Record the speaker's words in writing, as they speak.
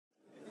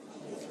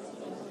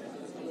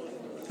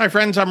Hi,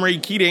 friends. I'm Ray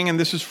Keating, and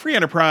this is Free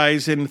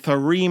Enterprise in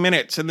 3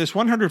 minutes. In this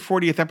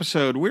 140th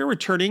episode, we're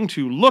returning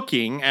to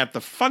looking at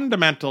the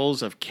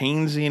fundamentals of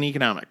Keynesian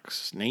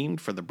economics, named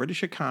for the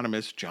British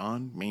economist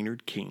John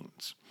Maynard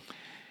Keynes.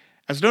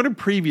 As noted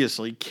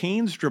previously,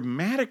 Keynes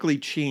dramatically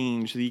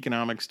changed the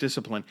economics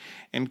discipline,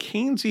 and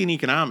Keynesian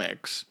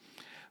economics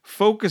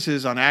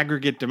focuses on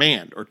aggregate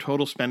demand, or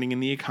total spending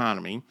in the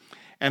economy,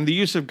 and the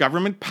use of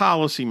government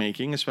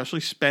policymaking,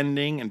 especially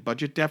spending and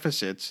budget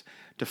deficits,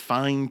 to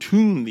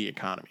fine-tune the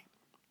economy.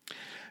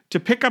 To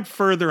pick up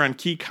further on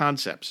key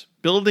concepts,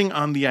 building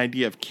on the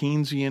idea of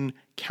Keynesian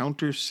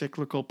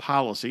counter-cyclical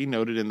policy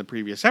noted in the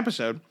previous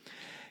episode,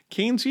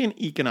 Keynesian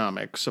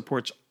economics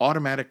supports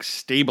automatic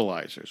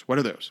stabilizers. What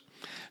are those?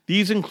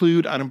 These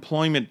include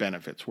unemployment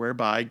benefits,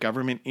 whereby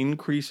government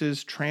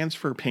increases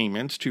transfer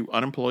payments to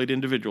unemployed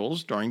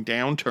individuals during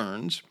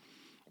downturns,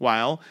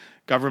 while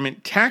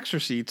government tax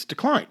receipts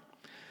decline.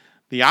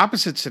 The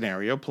opposite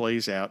scenario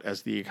plays out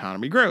as the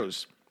economy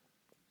grows.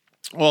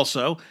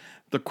 Also,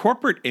 the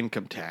corporate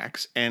income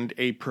tax and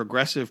a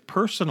progressive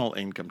personal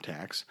income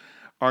tax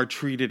are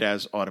treated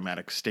as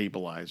automatic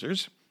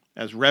stabilizers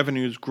as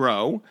revenues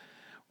grow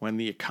when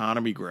the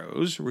economy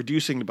grows,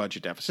 reducing the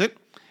budget deficit,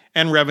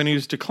 and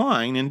revenues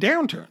decline in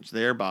downturns,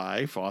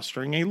 thereby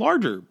fostering a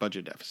larger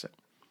budget deficit.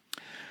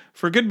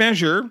 For good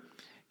measure,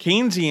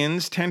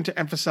 Keynesians tend to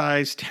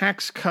emphasize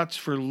tax cuts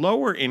for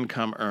lower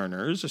income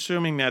earners,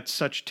 assuming that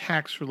such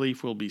tax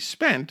relief will be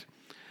spent,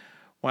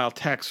 while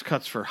tax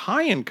cuts for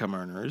high income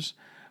earners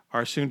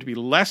are assumed to be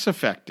less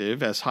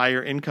effective, as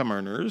higher income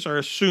earners are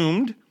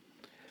assumed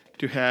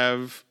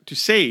to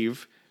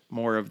save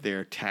more of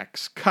their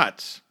tax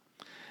cuts.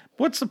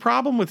 What's the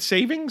problem with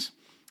savings?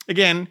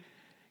 Again,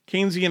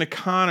 Keynesian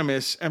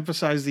economists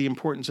emphasize the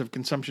importance of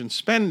consumption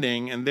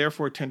spending and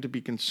therefore tend to be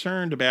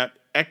concerned about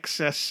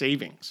excess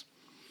savings.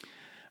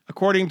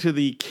 According to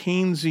the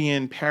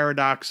Keynesian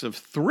paradox of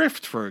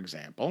thrift, for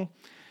example,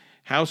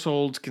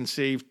 households can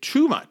save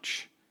too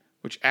much,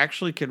 which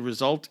actually could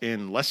result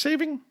in less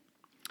saving.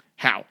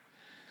 How?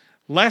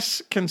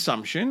 Less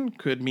consumption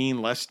could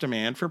mean less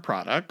demand for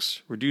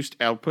products, reduced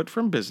output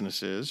from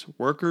businesses,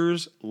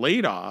 workers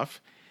laid off,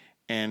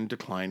 and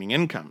declining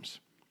incomes.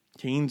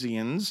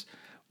 Keynesians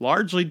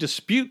largely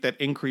dispute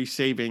that increased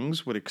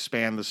savings would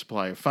expand the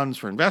supply of funds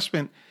for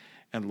investment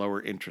and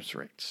lower interest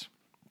rates.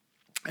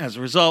 As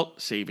a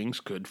result, savings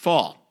could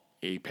fall.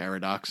 A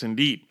paradox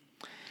indeed.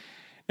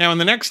 Now, in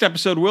the next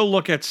episode, we'll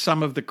look at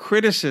some of the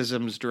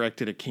criticisms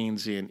directed at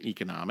Keynesian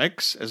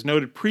economics. As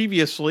noted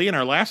previously in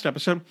our last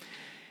episode,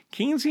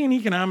 Keynesian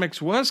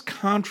economics was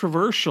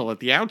controversial at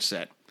the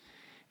outset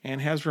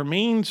and has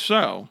remained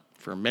so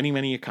for many,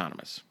 many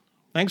economists.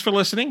 Thanks for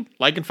listening.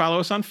 Like and follow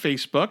us on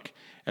Facebook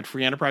at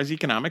Free Enterprise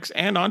Economics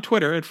and on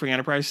Twitter at Free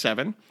Enterprise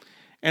 7,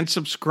 and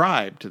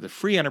subscribe to the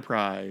Free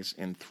Enterprise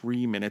in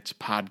 3 Minutes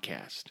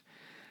podcast.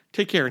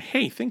 Take care, and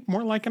hey, think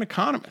more like an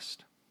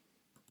economist.